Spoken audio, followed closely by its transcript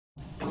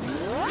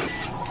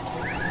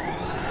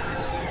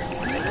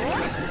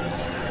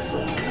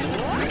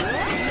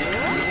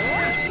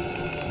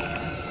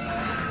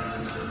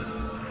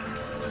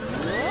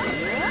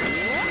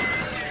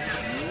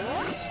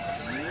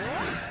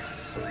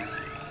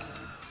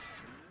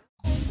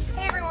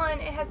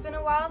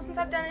since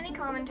I've done any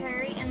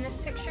commentary, and this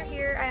picture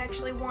here I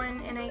actually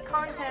won in a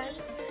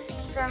contest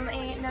from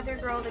another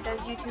girl that does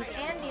YouTube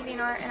and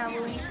DeviantArt, and I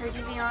will leave her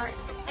DeviantArt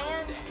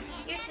and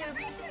YouTube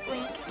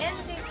link in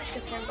the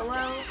description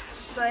below.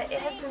 But it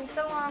has been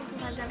so long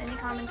since I've done any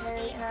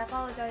commentary, and I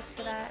apologize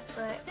for that,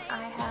 but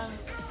I have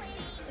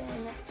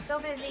been so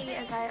busy,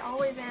 as I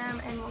always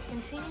am, and will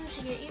continue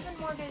to get even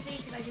more busy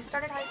because I just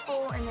started high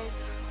school and there's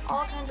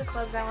all kinds of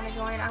clubs I want to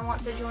join. I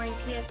want to join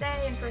TSA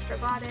and First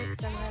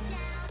Robotics, and then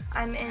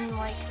I'm in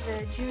like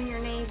the Junior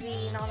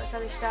Navy and all this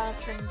other stuff,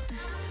 and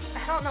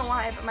I don't know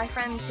why, but my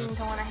friends seem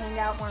to want to hang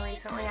out more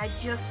recently. I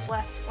just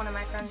left one of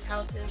my friends'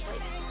 houses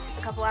like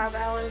a couple of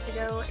hours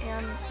ago,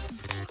 and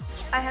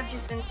I have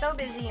just been so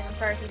busy, and I'm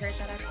sorry if you heard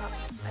that. I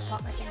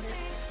popped my finger.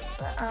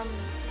 But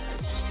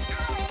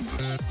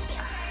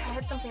I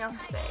had something else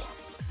to say.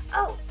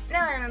 Oh,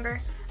 now I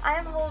remember. I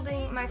am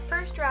holding my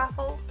first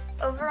raffle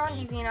over on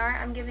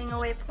DeviantArt. I'm giving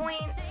away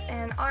points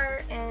and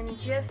art and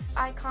GIF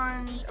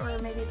icons, or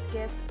maybe it's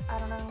GIF. I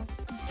don't know.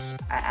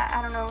 I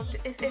don't know.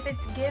 If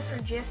it's GIF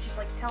or GIF, just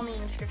like tell me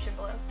in the description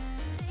below.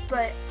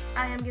 But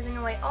I am giving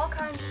away all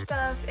kinds of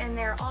stuff, and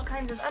there are all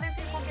kinds of other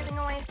people giving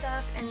away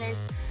stuff, and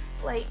there's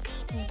like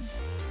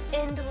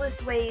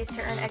endless ways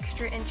to earn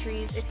extra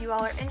entries. If you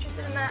all are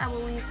interested in that, I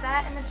will leave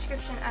that in the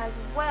description as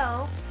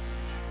well.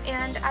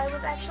 And I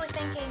was actually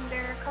thinking,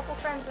 there are a couple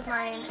friends of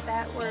mine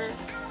that were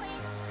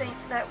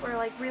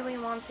like really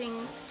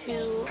wanting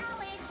to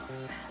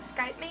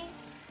Skype me,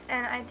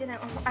 and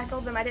I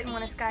told them I didn't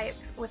want to Skype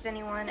with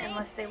anyone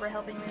unless they were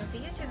helping me with the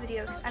YouTube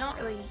video, because I don't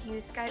really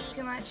use Skype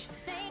too much,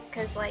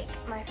 because like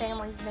my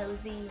family's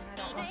nosy and I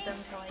don't want them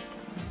to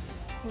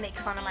like make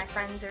fun of my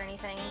friends or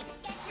anything,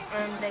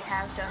 and they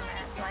have done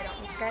that, so I don't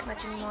use Skype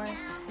much anymore.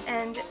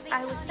 And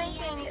I was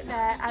thinking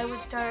that I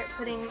would start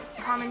putting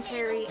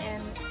commentary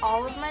in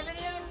all of my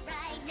videos,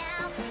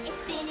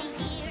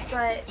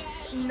 but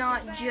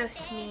not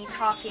just me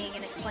talking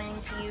and explaining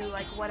to you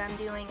like what I'm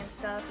doing and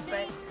stuff,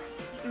 but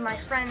my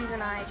friends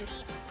and I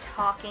just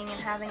talking and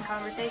having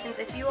conversations.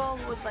 If you all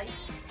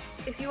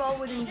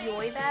would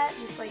enjoy that,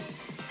 just like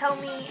tell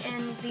me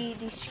in the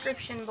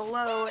description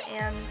below.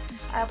 And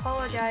I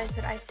apologize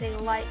that I say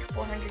like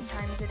 400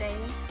 times a day,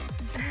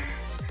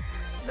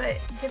 but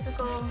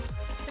typical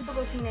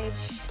teenage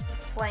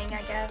slang,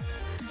 I guess.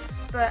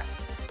 But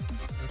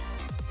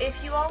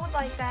if you all would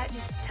like that,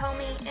 just tell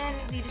me in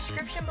the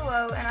description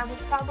below, and I will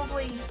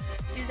probably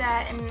do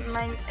that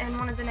in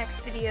one of the next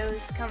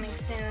videos coming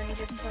soon,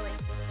 just to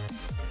like,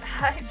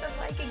 I said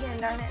like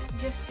again, darn it,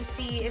 just to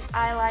see if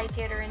I like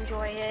it or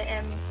enjoy it.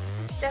 And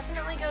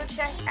definitely go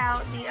check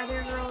out the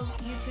other girl's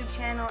YouTube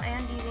channel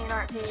and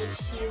DeviantArt page.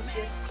 She is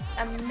just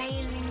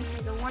amazing.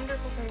 She's a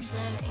wonderful person,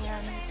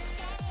 and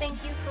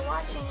thank you for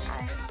watching.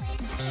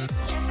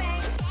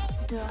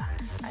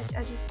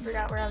 I just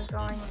forgot where I was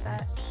going with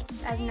that.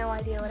 I have no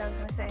idea what I was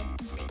going to say.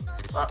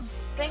 Well,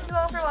 thank you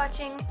all for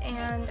watching,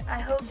 and I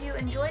hope you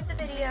enjoyed the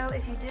video.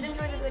 If you did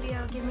enjoy the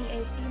video, give me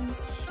a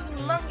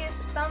humongous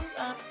thumbs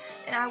up,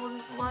 and I will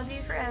just love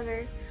you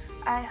forever.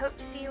 I hope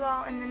to see you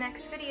all in the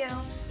next video.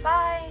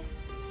 Bye!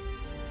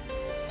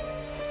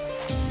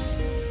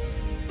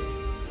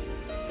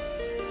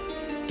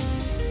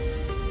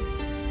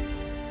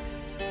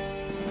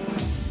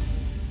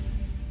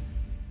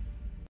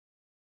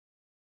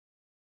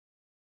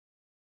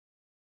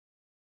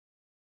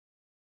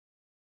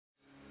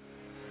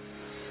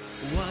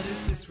 What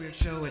is this weird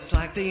show? It's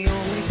like the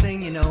only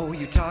thing you know.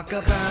 You talk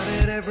about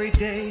it every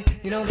day.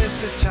 You know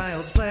this is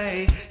child's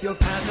play. Your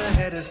path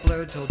ahead is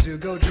blurred, told to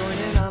go join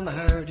in on the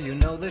herd. You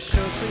know this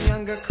show's for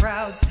younger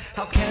crowds.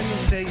 How can you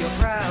say you're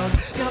proud?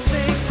 Now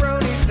think,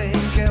 Brody,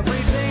 think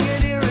everything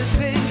in here is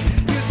pink.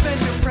 You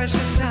spent your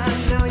precious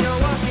time, now you're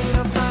walking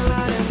the fine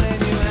line, and then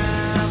you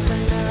have the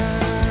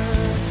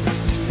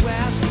nerve to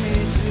ask me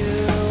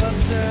to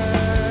observe.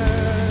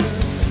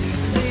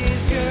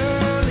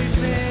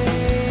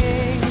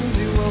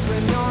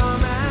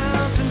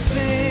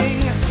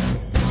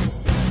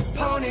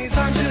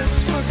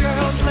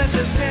 Let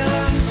this tale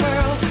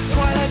unfurl.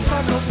 Twilight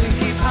sparkle,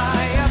 pinky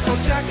pie,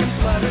 applejack and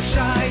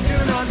fluttershy. Do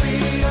not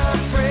be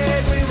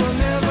afraid, we will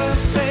never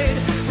fade.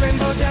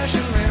 Rainbow dash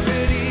and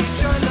rarity,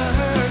 join the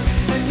herd,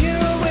 and you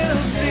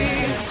will see.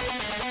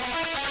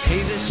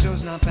 Hey, this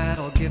show's not bad,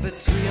 I'll give it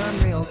to you, I'm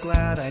real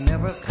glad. I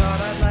never thought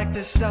I'd like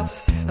this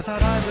stuff, I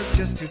thought I was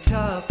just too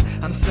tough.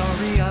 I'm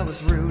sorry I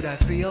was rude, I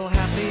feel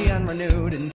happy and renewed. And